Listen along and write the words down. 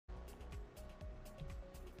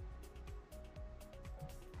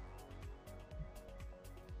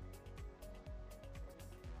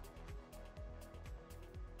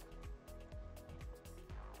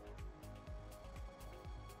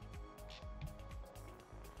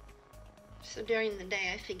So during the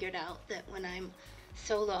day, I figured out that when I'm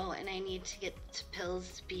solo and I need to get to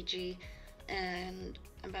pills, BG, and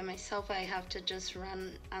I'm by myself, I have to just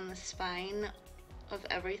run on the spine of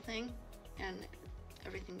everything, and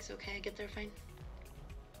everything's okay. I get there fine.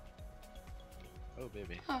 Oh,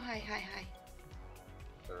 baby. Oh, hi.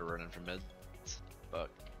 We're running for mid. Fuck.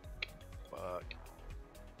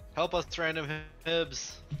 Help us, random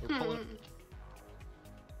hibs. We're pulling.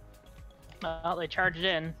 Well, they charged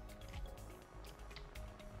in.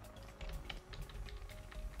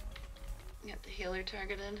 Got the healer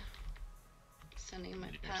targeted. Sending my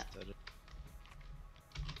pet.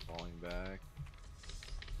 Falling back.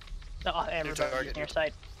 Oh, everybody's near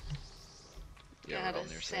site. Yeah, Got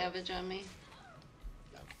a savage on me.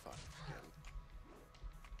 Yeah, fuck.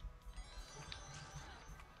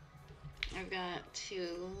 I've got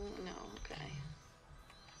two. No, okay.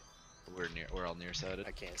 We're all nearsighted.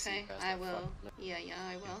 I can't see Okay, past I that will. fuck. Yeah,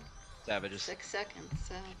 I will. Savages. 6 seconds,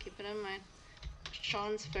 so keep it in mind.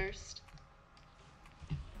 Sean's first.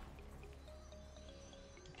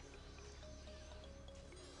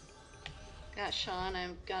 Got Sean,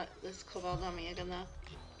 I've got this Cobalt on me again though.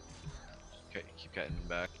 Okay, keep kiting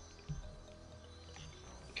back.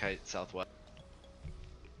 Kite southwest.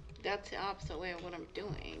 That's the opposite way of what I'm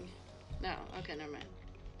doing. No, okay, never mind.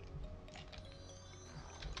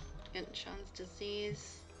 Getting Sean's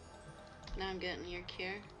disease. Now I'm getting your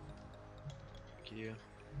cure. Thank you.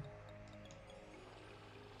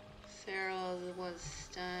 Cyril was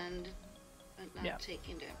stunned, but not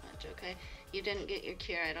taking damage, okay? You didn't get your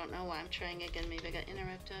cure, I don't know why. I'm trying again, maybe I got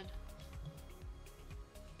interrupted.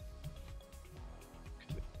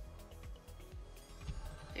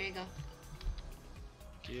 There you go.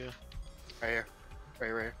 Thank you. Right here. Right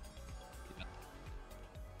here.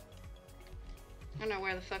 I don't know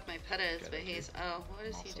where the fuck my pet is, Got but it, he's. dude. Oh, what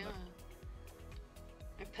is he Also doing?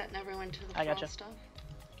 not- My pet never went to the I brawl gotcha. stuff.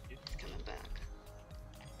 He's coming back.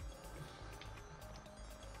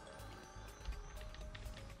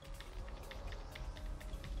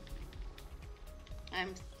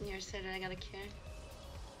 I'm nearsighted, I got a cure.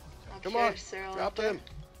 I'll Come cure on, Cyril drop after. him.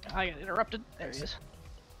 I got interrupted. There he is.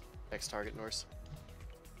 Next target, Norse.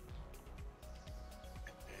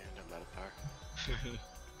 And I'm out of power.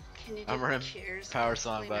 Can you do I'm the running cures? power Actually,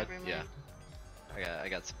 song, bud. never mind. Yeah. I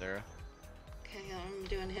got Sarah. Okay, I'm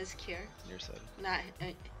doing his cure. Nearsighted. Not,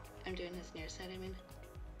 I'm doing his near side, I mean.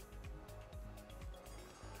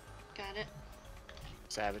 Got it.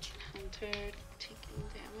 Savage. Hunter taking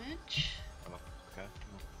damage. Oh, okay.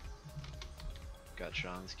 Got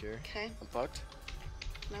Sean's cure. Okay. I'm fucked.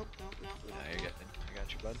 Nope. Yeah, you're getting. I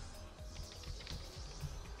got you, bud.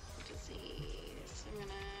 Disease. I'm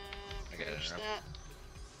gonna I got purge it, that.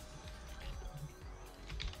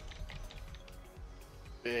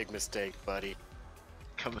 Big mistake, buddy.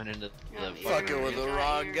 Coming into Oh, the you're fucking right, with the you got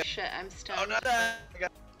wrong your guy. Shit, I'm stunned. Oh, not that! I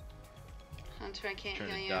got Hunter, I can't trying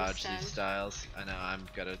heal to you, I'm dodge stunned. these styles. I know, I'm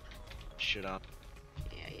gonna shit on.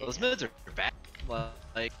 Yeah. Those mids are bad.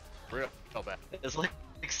 Like, Real bad. there's like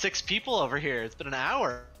 6 people over here. It's been an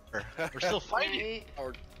hour. We're still fighting. Right?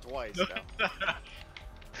 Or twice now.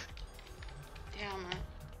 Damn it.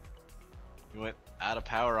 We went out of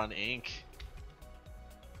power on ink.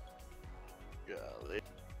 Golly.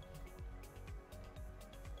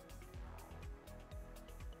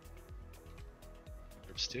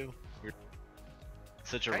 Groups too. We're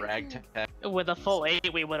such a ragtag. With a full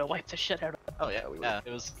 8, we would have wiped the shit out of them. Oh yeah, we yeah.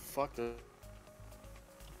 It was. Fuck those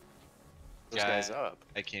Yeah. guys up.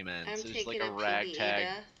 I came in. I'm So it was taking like a PvE ragtag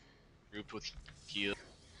death. group with heal.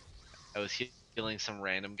 I was healing some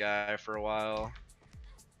random guy for a while.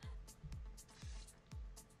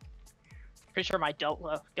 Pretty sure my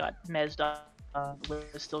Delta got mezzed up. Was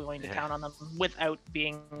still going to count on them without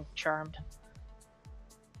being charmed.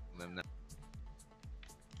 And then,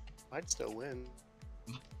 I'd still win.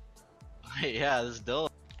 yeah, this is Dylan.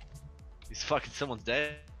 He's fucking someone's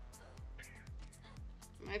dead.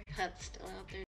 My pet's still out there.